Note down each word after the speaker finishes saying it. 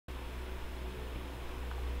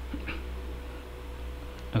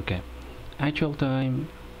Okay, actual time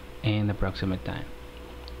and approximate time.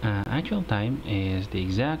 Actual time is the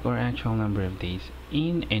exact or actual number of days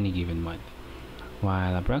in any given month,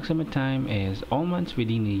 while approximate time is all months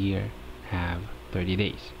within a year have 30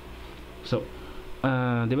 days. So,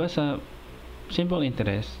 di ba sa simple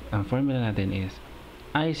interest, ang formula natin is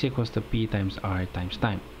I is equals to P times R times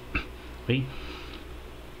time. Okay?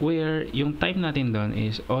 Where yung time natin doon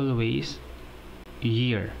is always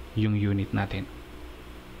year, yung unit natin.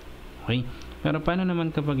 Okay? Pero paano naman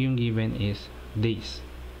kapag yung given is days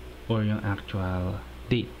or yung actual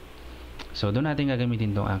date? So, doon natin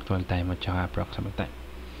gagamitin tong actual time at saka approximate time.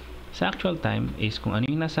 Sa actual time is kung ano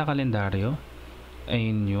yung nasa kalendaryo,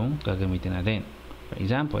 ayun yung gagamitin natin. For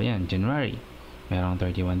example, yan, January, merong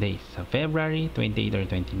 31 days. Sa February, 28 or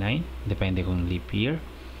 29, depende kung leap year.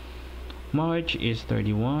 March is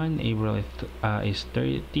 31, April is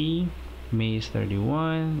 30, May is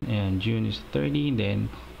 31, and June is 30, then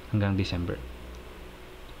hanggang December.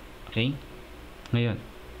 Okay? Ngayon,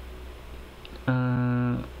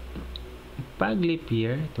 pag leap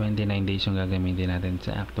year, 29 days yung gagamitin natin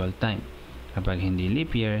sa actual time. Kapag hindi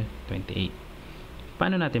leap year, 28.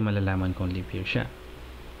 Paano natin malalaman kung leap year siya?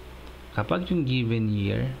 Kapag yung given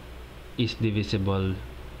year is divisible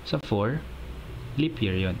sa 4, leap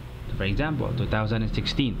year yon. For example,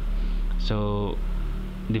 2016. So,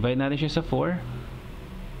 divide natin siya sa 4.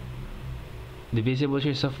 Divisible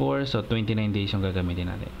siya sa 4, so 29 days yung gagamitin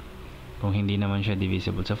natin. Kung hindi naman siya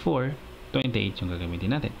divisible sa 4, 28 yung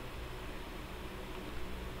gagamitin natin.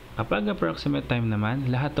 Kapag approximate time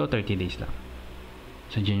naman, lahat to 30 days lang.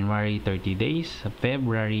 Sa January, 30 days. Sa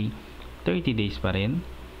February, 30 days pa rin.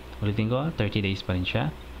 Ulitin ko, 30 days pa rin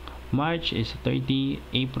siya. March is 30,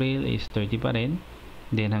 April is 30 pa rin.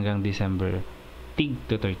 Then hanggang December, tig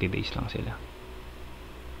to 30 days lang sila.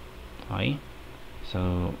 Okay?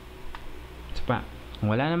 So, isa pa.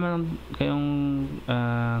 Kung wala naman kayong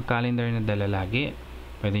calendar na dala lagi,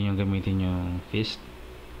 pwede nyo gamitin yung fist.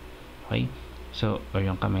 Okay? So, or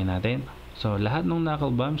yung kamay natin. So, lahat ng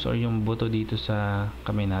knuckle bumps or yung buto dito sa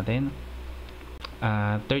kamay natin,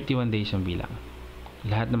 31 days yung bilang.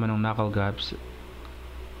 Lahat naman ng knuckle gaps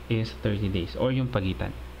is 30 days or yung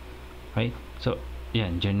pagitan. Okay? So,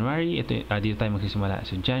 yan. January, ito, dito tayo magsisimula.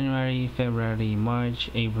 So, January, February, March,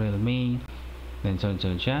 April, May, then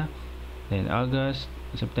sunod-sunod siya. Then, August,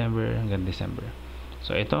 September, hanggang December.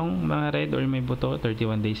 So, itong mga red or may buto,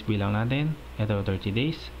 31 days bilang natin. Ito, 30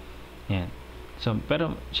 days. Yan. So,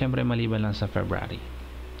 pero, syempre, maliban lang sa February.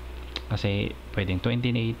 Kasi, pwedeng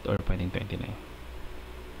 28 or pwedeng 29.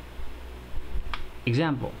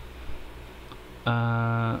 Example.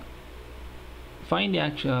 Find the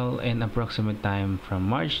actual and approximate time from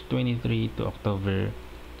March 23 to October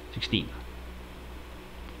 16.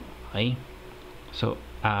 Okay? So,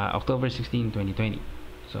 October 16, 2020.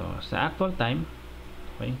 So, sa actual time,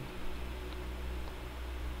 okay,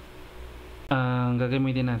 ang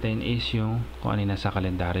gagamitin natin is yung kung ano nasa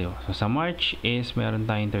kalendaryo. So, sa March is meron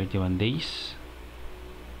tayong 31 days.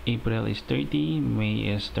 April is 30, May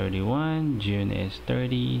is 31, June is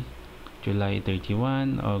 30, July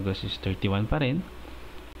 31, August is 31 pa rin,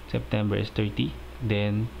 September is 30,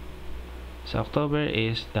 then sa October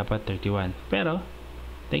is dapat 31. Pero,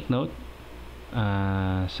 take note,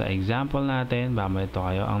 sa example natin, baka malito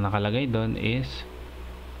kayo, ang nakalagay doon is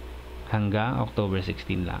hanggang October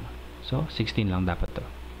 16 lang. So, 16 lang dapat to.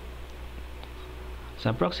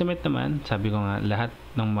 Sa approximate naman, sabi ko nga, lahat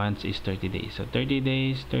ng months is 30 days. So, 30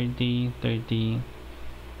 days, 30, 30,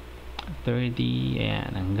 30,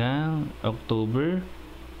 ayan, hanggang October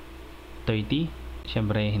 30.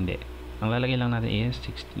 Siyempre, hindi. Ang lalagay lang natin is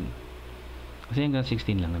 16. Kasi hanggang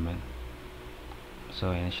 16 lang naman. So,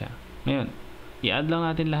 ayan siya. Ngayon, i-add lang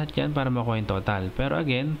natin lahat yan para makuha yung total. Pero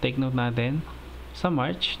again, take note natin, sa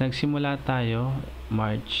March, nagsimula tayo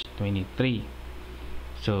March 23.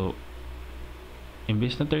 So,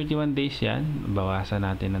 imbes na 31 days yan, bawasan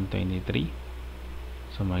natin ng 23.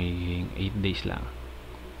 So, magiging 8 days lang.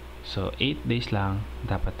 So, 8 days lang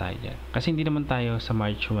dapat tayo dyan. Kasi hindi naman tayo sa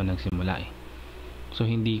March 1 nagsimula eh. So,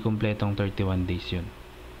 hindi kumpletong 31 days yun.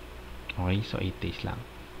 Okay, so 8 days lang.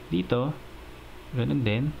 Dito, ganun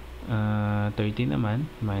din. 30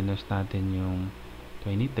 naman, minus natin yung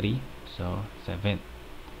 23. So, 7.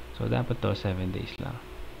 So, dapat to 7 days lang.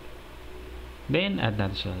 Then, add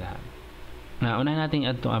natin sila lahat. Una natin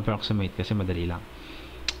add itong approximate kasi madali lang.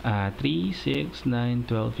 3, 6, 9,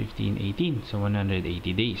 12, 15, 18. So,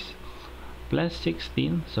 180 days. Plus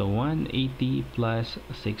 16. So, 180 plus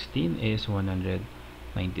 16 is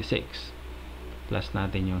 196. Plus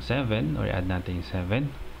natin yung 7 or add natin yung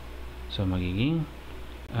 7. So, magiging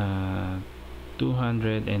 203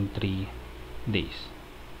 days.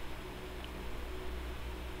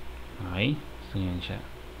 Okay? So, yan siya.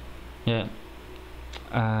 Yeah.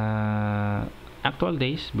 Actual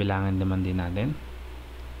days, bilangan naman din natin.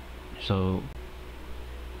 So,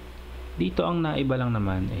 dito ang naiba lang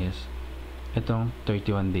naman is itong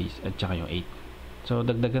 31 days at saka yung 8. So,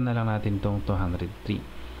 dagdagan na lang natin itong 203.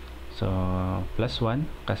 So, plus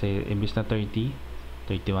 1 kasi imbis na 30,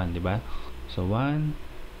 31, di ba? So, 1,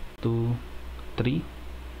 2, 3.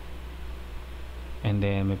 And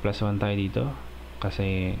then, may plus 1 tayo dito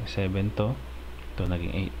kasi 7 to. Ito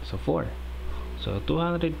naging 8. So, 4. So,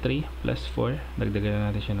 203 plus 4.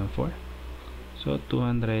 Dagdagan natin siya ng 4. So,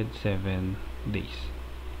 207 days.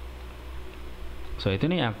 So, ito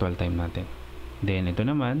na yung actual time natin. Then, ito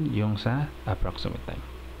naman yung sa approximate time.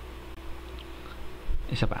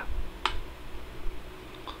 Isa pa.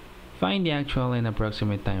 Find the actual and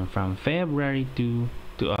approximate time from February 2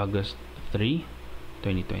 to August 3,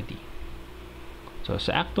 2020. So,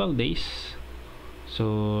 sa actual days, so,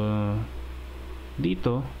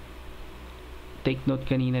 dito, take note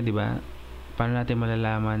kanina, di ba? Paano natin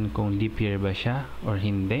malalaman kung leap year ba siya or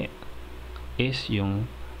hindi? Is yung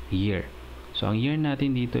year. So, ang year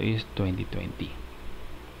natin dito is 2020.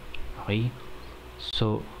 Okay?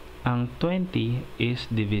 So, ang 20 is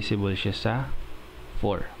divisible siya sa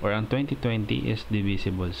 4. Or ang 2020 is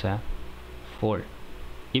divisible sa 4.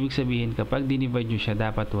 Ibig sabihin, kapag dinivide nyo siya,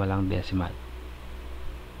 dapat walang decimal.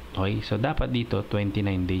 Okay? So, dapat dito, 29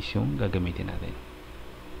 days yung gagamitin natin.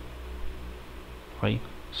 Okay?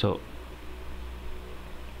 So,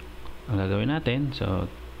 ang gagawin natin,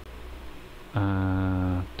 so,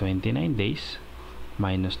 29 days,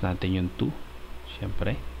 minus natin yung 2,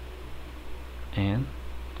 syempre. And,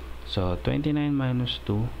 so, 29 minus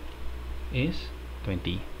 2 is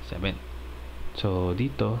 27. So,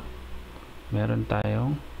 dito, meron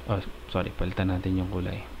tayong, palitan natin yung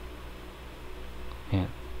kulay.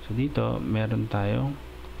 Ayan. So, dito, meron tayong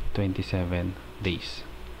 27 days.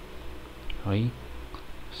 Okay?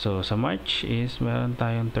 So, sa March is meron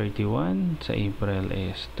tayong 31, sa April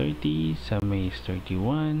is 30, sa May is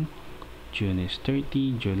 31, June is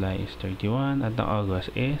 30, July is 31, at ang August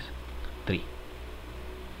is 3.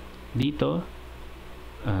 Dito,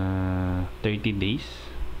 30 days.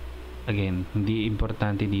 Again, hindi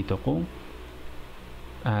importante dito kung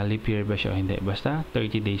leap year ba siya o hindi. Basta,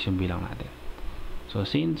 30 days yung bilang natin. So,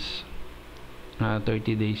 since 30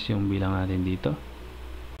 days yung bilang natin dito,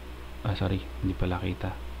 hindi pala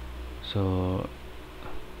kita. So,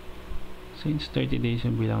 since 30 days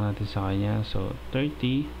yung bilang natin sa kanya, so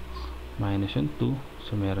 30 minus yung 2,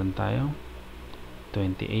 so meron tayong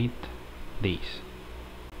 28 days.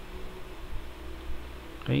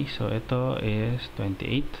 Okay, so ito is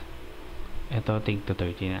 28. Ito, take to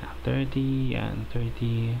 30 na. 30, yan,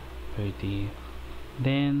 30, 30,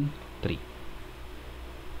 then 3.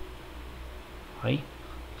 Okay,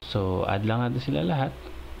 so add lang natin sila lahat.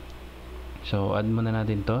 So, add muna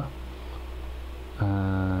natin to.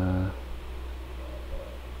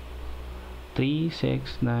 3,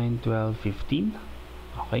 6, 9, 12, 15.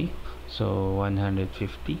 Okay. So,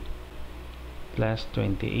 150 plus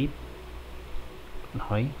 28.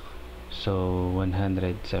 Okay. So,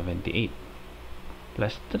 178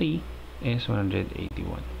 plus 3 is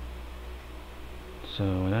 181.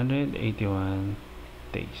 So, 181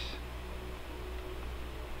 days.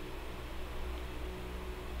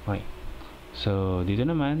 Okay. So, dito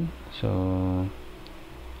naman, so,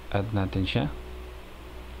 add natin siya.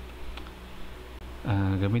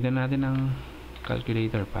 Gamitan natin ng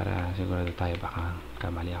calculator para sigurado tayo, baka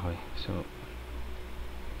kamali ako eh. So,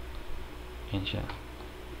 yan siya.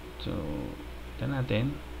 So, ito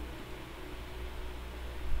natin.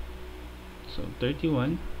 So,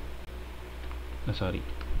 31,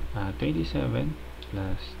 27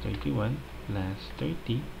 plus 31 plus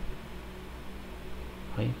 30,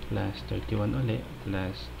 okay, plus 31 ulit,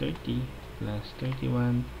 plus 30, plus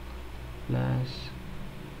 31, plus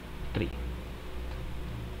 3.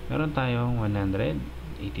 Meron tayong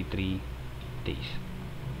 183 days.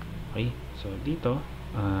 Okay, so dito,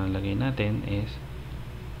 lagay natin is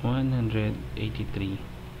 183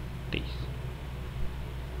 days.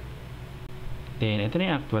 Then, ito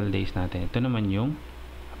na yung actual days natin. Ito naman yung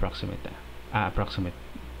approximate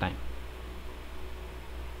time.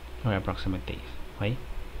 Or approximate days. Okay?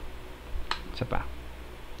 Isa pa.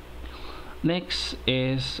 Next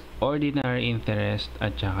is ordinary interest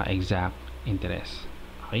at saka exact interest.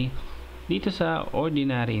 Okay? Dito sa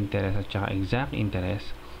ordinary interest at saka exact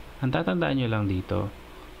interest, ang tatandaan nyo lang dito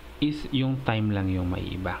is yung time lang yung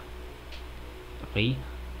maiiba. Okay?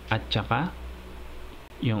 At saka,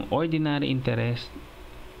 yung ordinary interest,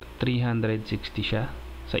 360 siya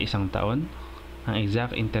sa isang taon. Ang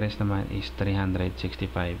exact interest naman is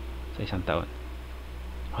 365 sa isang taon.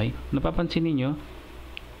 Okay? Napapansin niyo,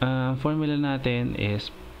 formula natin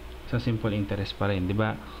is sa simple interest pa rin, di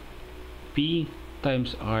ba? P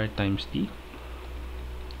times R times T.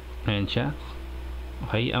 Ayan siya.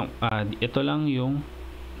 Okay, ito lang yung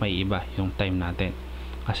may iba, yung time natin.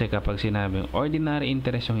 Kasi kapag sinabing ordinary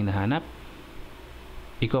interest yung hinahanap,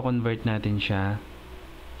 i-convert natin siya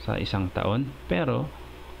sa isang taon. Pero,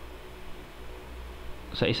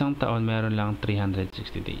 sa isang taon, meron lang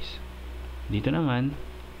 360 days. Dito naman,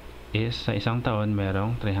 is sa isang taon,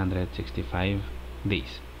 merong 365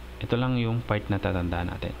 days. Ito lang yung part na tatandaan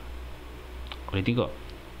natin. Ulitin ko.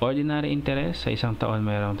 Ordinary interest sa isang taon,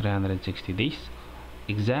 merong 360 days.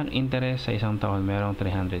 Exact interest sa isang taon, merong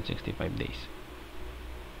 365 days.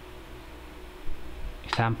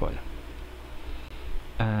 Example.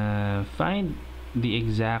 Find the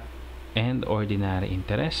exact and ordinary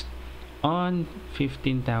interest on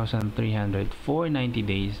 15,300 for 90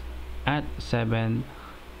 days at 7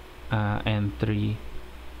 and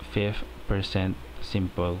 3/5%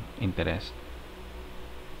 simple interest.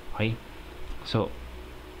 Okay? So,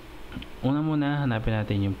 una muna, hanapin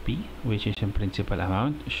natin yung P, which is yung principal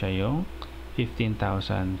amount. Siya yung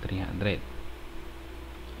 15,300.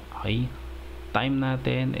 Okay? Time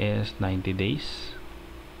natin is 90 days.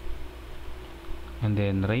 And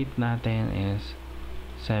then, rate natin is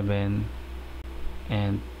 7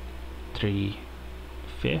 and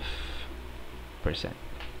 3/5%.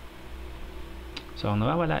 So, ang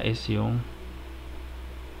nawawala is yung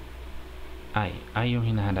I yung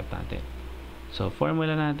hinahanap natin. So,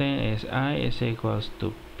 formula natin is I is equals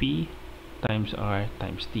to P times R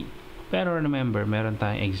times T. Pero remember, meron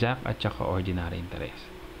tayong exact at saka ordinary interest.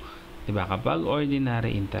 Diba? Kapag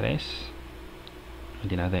ordinary interest,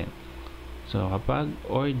 hindi natin. So, kapag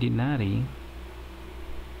ordinary,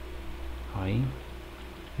 okay,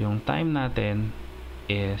 yung time natin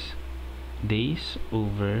is days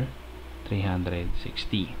over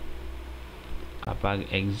 360.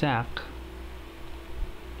 Kapag exact,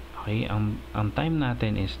 okay, ang time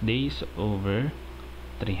natin is days over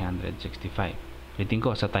 365. Ulitin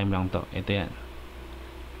ko, sa time lang to. Ito yan.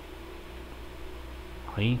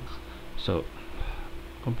 Okay. So,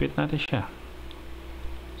 compute natin siya.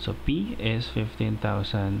 So, P is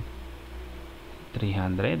 15,300.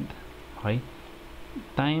 Okay.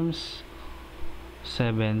 Times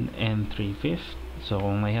 7 and 3/5. So,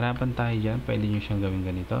 kung nahirapan tayo dyan, pwede nyo siyang gawin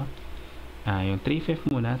ganito. Yung 3/5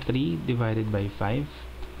 muna, 3 divided by 5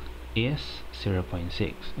 is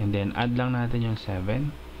 0.6. And then, add lang natin yung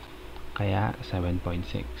 7. Kaya,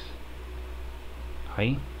 7.6.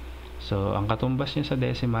 Okay? So, ang katumbas niya sa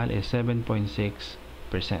decimal is 7.6%.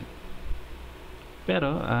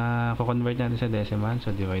 Pero, kukonvert natin sa decimal.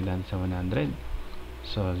 So, divide natin sa 100.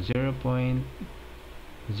 So,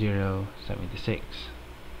 0.076.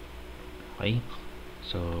 Okay?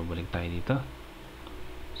 So, balik tayo dito.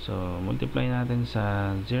 So, multiply natin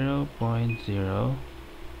sa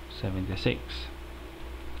 0.076.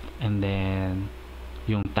 And then,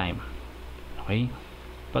 yung time. Okay?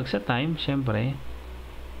 Pag sa time, syempre,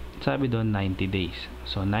 sabi doon 90 days.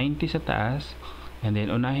 So, 90 sa taas. And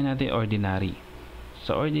then, unahin natin ordinary.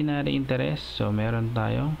 So, ordinary interest, so, meron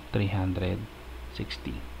tayong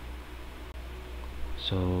 360.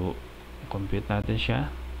 So, compute natin siya.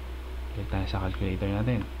 Click tayo sa calculator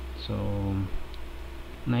natin. So,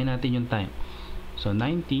 unahin natin yung time. So,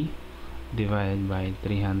 90 divided by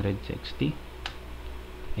 360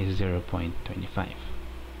 is 0.25.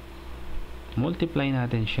 Multiply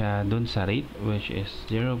natin siya dun sa rate, which is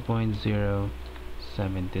 0.076.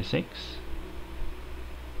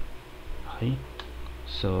 Okay?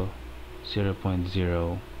 So,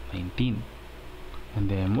 0.019.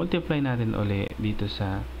 And then, multiply natin uli dito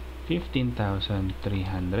sa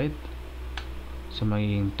 15,300. So,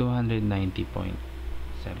 magiging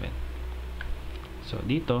 290.7. So,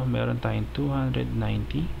 dito, meron tayong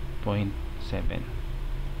 290.7.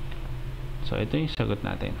 So, ito yung sagot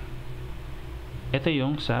natin. Ito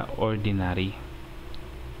yung sa ordinary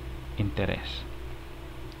interest.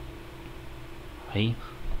 Okay?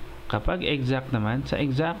 Kapag exact naman, sa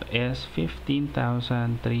exact is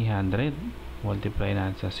 15,300. Multiply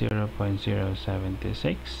natin sa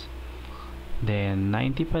 0.076. Then,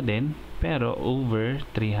 90 pa din, pero over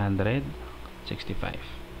 365.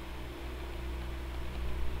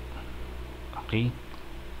 Okay?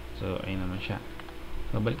 So, ayun naman siya.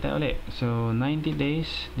 So, balik tayo ulit. So, 90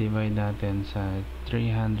 days, divide natin sa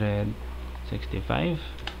 365.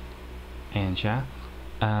 Ayan siya.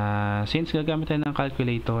 Since gagamit tayo ng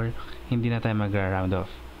calculator, hindi na tayo mag-round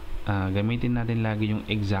off. Gamitin natin lagi yung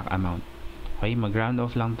exact amount. Okay? Mag-round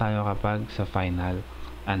off lang tayo kapag sa final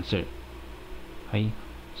answer. Okay?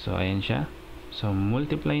 So, ayan siya. So,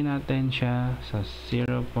 multiply natin siya sa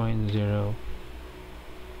 0.076.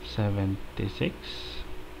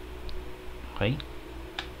 Okay?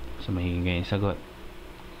 So, magiging ganyan sagot.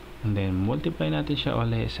 And then, multiply natin siya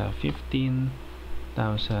ulit sa 15,300.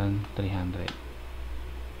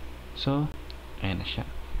 So, ayan na siya.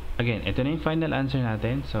 Again, ito na yung final answer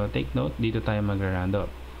natin. So, take note, dito tayo mag-round off.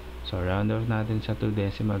 So, round off natin sa 2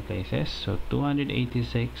 decimal places. So,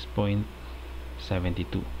 286.72.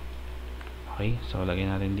 Okay, so,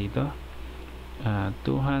 lagyan natin dito.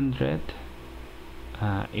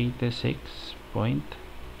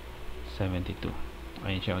 286.72.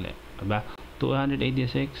 Ayan siya ulit. Diba?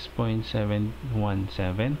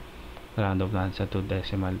 286.717. Round off natin sa 2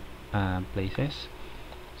 decimal places.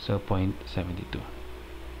 So, 0.72.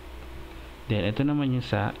 Then, ito naman yung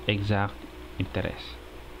sa exact interest.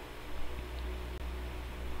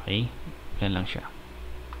 Okay? Yan lang siya.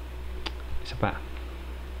 Isa pa.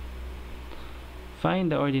 Find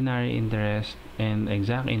the ordinary interest and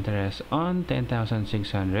exact interest on 10,600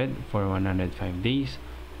 for 105 days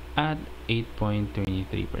at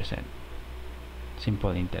 8.23%.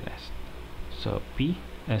 Simple interest. So, P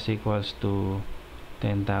is equals to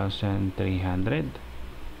 10,300.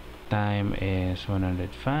 Time is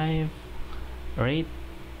 105. Rate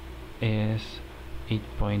is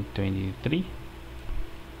 8.23.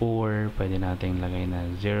 Or pwede nating lagay na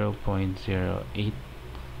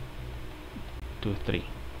 0.0823.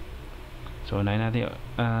 So, unahin natin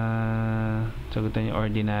sagutan yung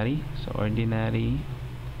ordinary. So, ordinary.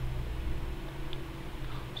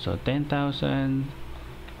 So, 10,600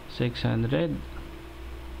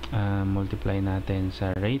 multiply natin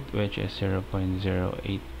sa rate, which is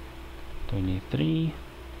 0.0823.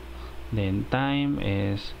 Then, time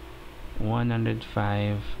is 105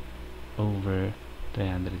 over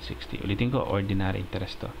 360. Ulitin ko, ordinary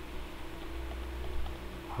interest to.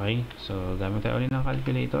 Okay, so gamit tayo ulit ng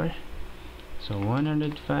calculator. So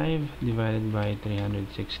 105 divided by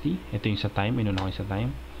 360. Ito yung sa time, inuna ko yung sa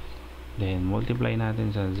time. Then multiply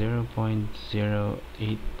natin sa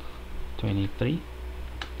 0.0823.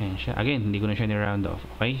 Ayan siya. Again, hindi ko na siya ni-round off.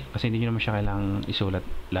 Okay? Kasi hindi nyo naman siya kailangang isulat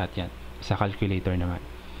lahat yan. Sa calculator naman.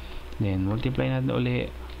 Then multiply natin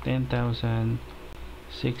ulit 10,600.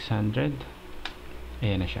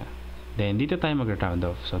 Ayan na siya. Then, dito tayo mag-round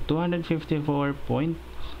off. So,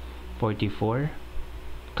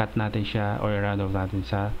 254.44. Cut natin siya or round off natin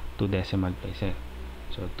sa 2 decimal places.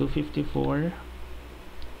 So, 254.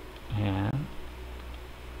 Ayan.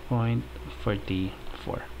 0.44.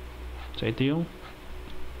 So, ito yung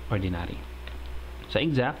ordinary. Sa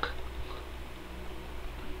exact,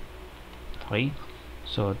 okay.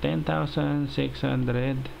 So, 10,600.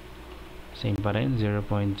 Same pa rin.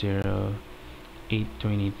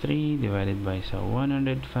 0.0823 divided by sa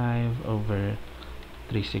 105 over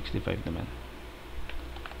 365 naman.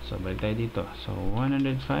 So, balik tayo dito. So,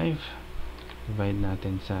 105 divide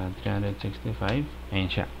natin sa 365.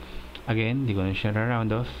 Ayan siya. Again, di ko na siya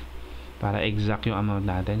round off para exact yung amount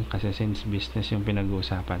natin kasi since business yung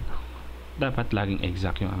pinag-uusapan, dapat laging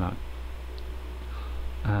exact yung amount.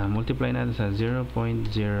 Multiply natin sa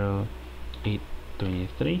 0.0823.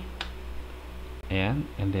 Ayan.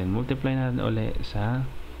 And then, multiply natin ulit sa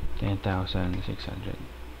 10,600.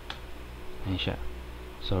 Ayan siya.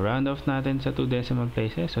 So, round off natin sa 2 decimal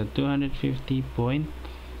places. So, 250.95.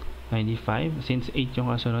 Since 8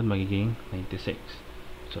 yung kasunod, magiging 96.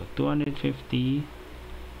 So, 250.96.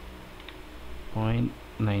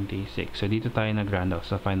 So, dito tayo nag-round off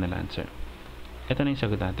sa final answer. Ito na yung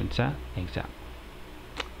sagot natin sa exact.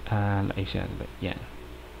 Ayos natin. Yan.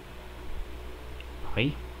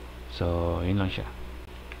 Okay? So, yun lang siya.